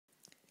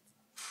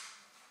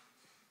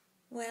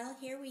Well,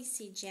 here we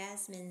see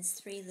Jasmine's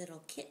 3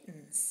 little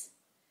kittens,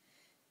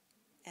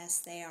 as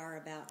they are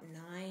about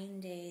 9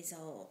 days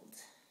old.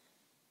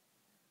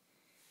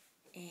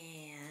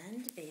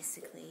 And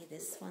basically,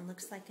 this one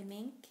looks like a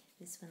mink,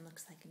 this one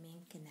looks like a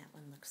mink, and that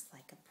one looks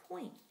like a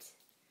point.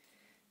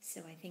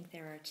 So I think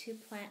there are 2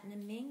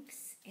 platinum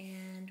minks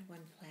and 1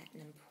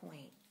 platinum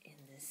point in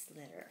this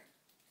litter.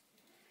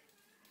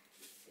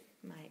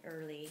 My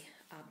early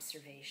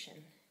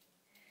observation.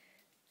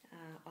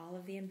 All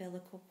of the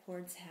umbilical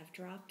cords have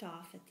dropped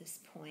off at this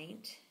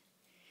point,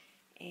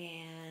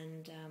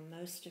 and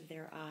most of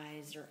their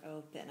eyes are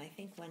open. I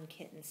think one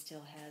kitten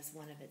still has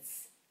one of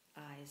its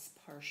eyes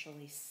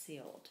partially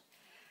sealed.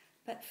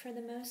 But for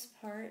the most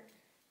part,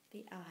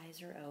 the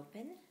eyes are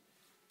open.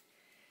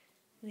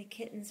 The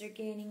kittens are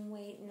gaining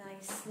weight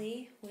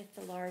nicely, with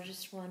the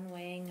largest one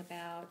weighing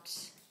about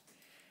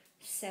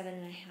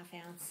 7.5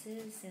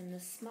 ounces and the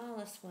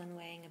smallest one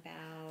weighing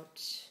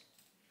about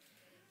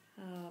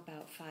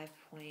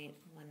 5.15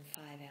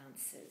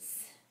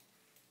 ounces.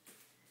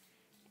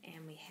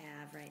 And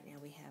right now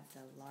we have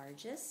the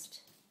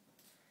largest,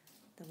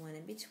 the one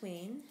in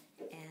between,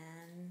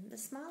 and the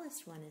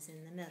smallest one is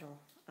in the middle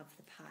of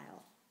the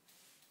pile.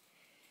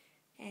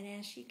 And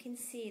as you can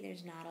see,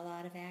 there's not a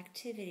lot of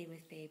activity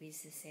with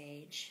babies this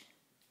age.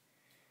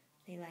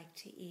 They like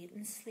to eat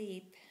and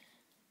sleep,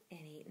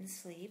 and eat and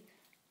sleep,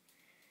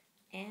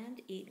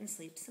 and eat and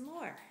sleep some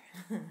more.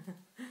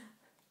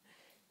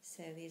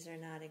 So these are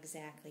not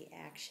exactly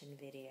action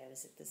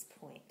videos at this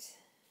point.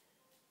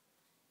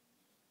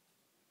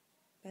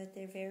 But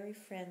they're very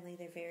friendly,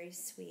 they're very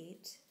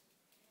sweet.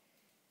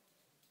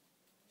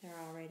 They're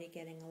already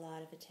getting a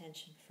lot of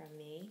attention from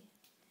me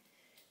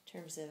in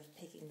terms of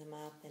picking them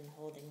up and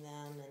holding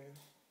them, and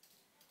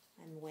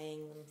I'm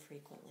weighing them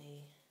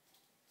frequently.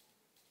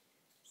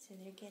 So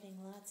they're getting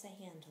lots of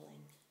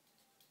handling.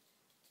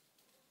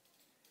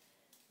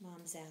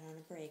 Mom's out on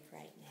a break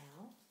right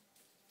now,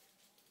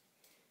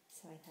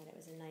 so I thought it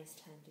was a nice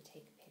time to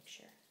take a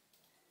picture.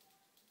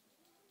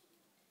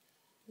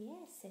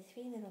 Yes, they're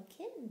 3 little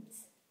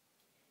kittens,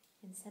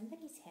 and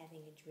somebody's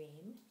having a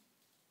dream.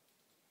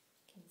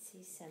 Can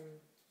see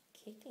some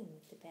kicking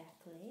with the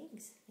back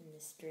legs in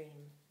this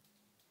dream,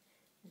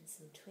 and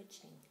some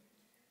twitching.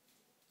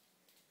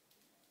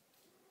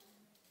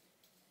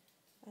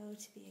 Oh,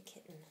 to be a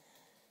kitten.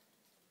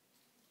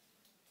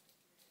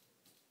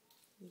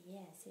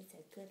 Yes, it's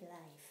a good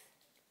life.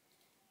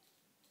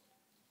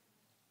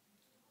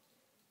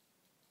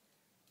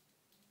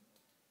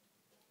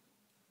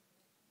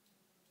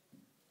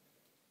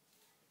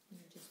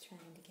 I'm just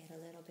trying to get a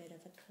little bit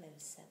of a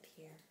close-up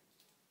here.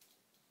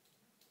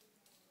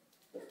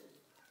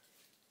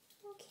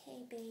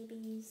 Okay,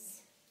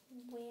 babies.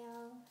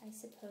 Well, I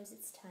suppose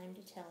it's time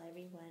to tell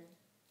everyone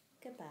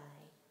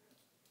goodbye.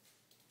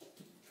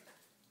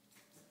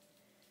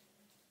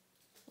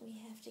 We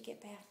have to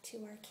get back to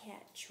our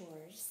cat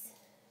chores.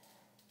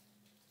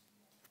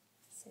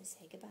 So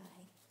say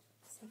goodbye.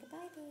 Say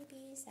goodbye,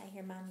 babies. I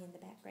hear Mommy in the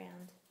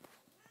background.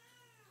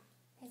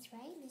 That's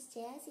right, Miss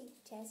Jazzy.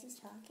 Jazzy's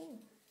talking.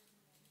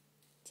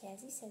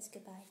 Jazzy says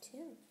goodbye,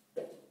 too.